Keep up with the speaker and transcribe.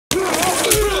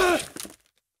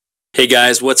Hey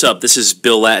guys, what's up? This is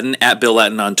Bill Latin, at Bill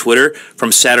Latin on Twitter, from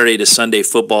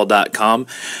Saturday2SundayFootball.com.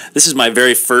 This is my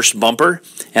very first bumper,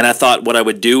 and I thought what I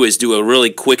would do is do a really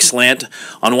quick slant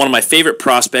on one of my favorite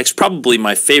prospects, probably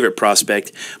my favorite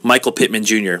prospect, Michael Pittman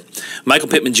Jr. Michael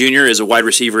Pittman Jr. is a wide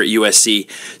receiver at USC,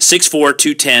 6'4",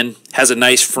 210, has a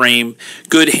nice frame,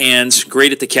 good hands,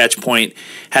 great at the catch point,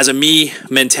 has a me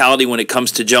mentality when it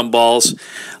comes to jump balls.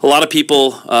 A lot of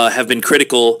people have been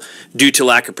critical due to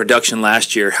lack of production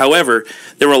last year. However,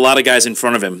 there were a lot of guys in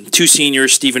front of him. Two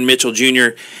seniors, Stephen Mitchell Jr.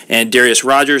 and Darius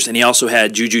Rogers, and he also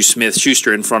had Juju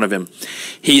Smith-Schuster in front of him.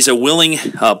 He's a willing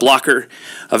blocker,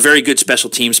 a very good special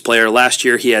teams player. Last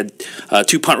year he had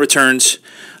 2 punt returns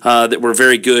that were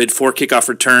very good, 4 kickoff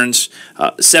returns,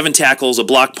 7 tackles, a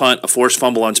block punt, a forced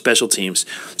fumble on special teams.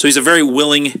 So he's a very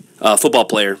willing football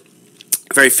player,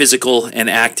 very physical and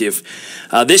active.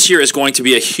 This year is going to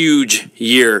be a huge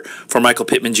year for Michael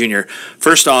Pittman Jr.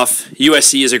 First off,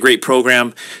 USC is a great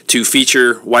program to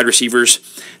feature wide receivers.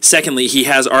 Secondly, he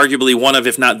has arguably one of,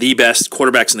 if not the best,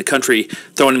 quarterbacks in the country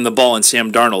throwing him the ball in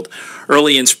Sam Darnold.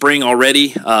 Early in spring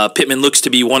already, Pittman looks to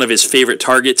be one of his favorite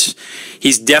targets.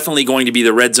 He's definitely going to be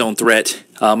the red zone threat.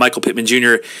 Michael Pittman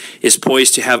Jr. is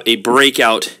poised to have a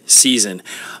breakout season.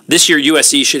 This year,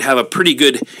 USC should have a pretty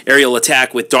good aerial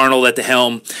attack with Darnold at the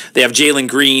helm. They have Jalen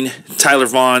Green, Tyler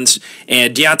Vaughns,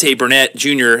 and Deontay Burnett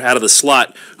Jr. out of the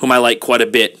slot, whom I like quite a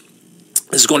bit.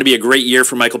 This is going to be a great year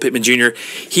for Michael Pittman Jr.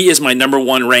 He is my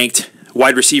 #1 ranked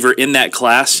wide receiver in that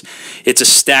class. It's a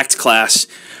stacked class.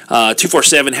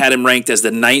 247 had him ranked as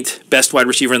the 9th best wide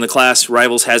receiver in the class.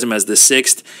 Rivals has him as the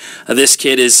 6th. This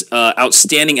kid is an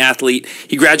outstanding athlete.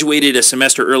 He graduated a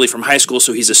semester early from high school,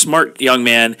 so he's a smart young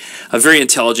man, very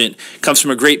intelligent, comes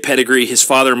from a great pedigree. His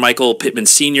father, Michael Pittman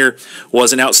Sr.,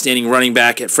 was an outstanding running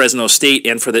back at Fresno State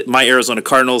and for my Arizona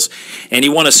Cardinals, and he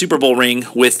won a Super Bowl ring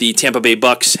with the Tampa Bay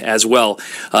Bucks as well.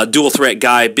 Dual threat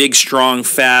guy, big, strong,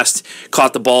 fast,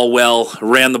 caught the ball well,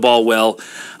 ran the ball well.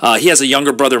 He has a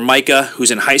younger brother, Micah,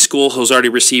 who's in high school, who's already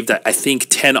received, I think,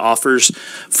 10 offers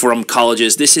from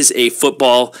colleges. This is a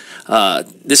football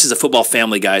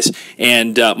family, guys.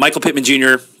 And Michael Pittman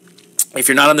Jr., if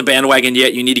you're not on the bandwagon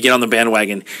yet, you need to get on the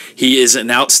bandwagon. He is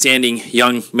an outstanding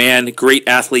young man, great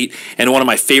athlete, and one of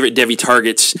my favorite Devy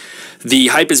targets. The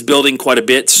hype is building quite a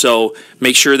bit, so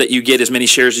make sure that you get as many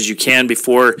shares as you can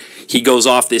before he goes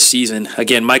off this season.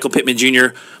 Again, Michael Pittman Jr.,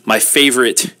 my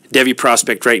favorite Devy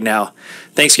prospect right now.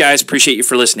 Thanks, guys. Appreciate you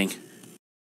for listening.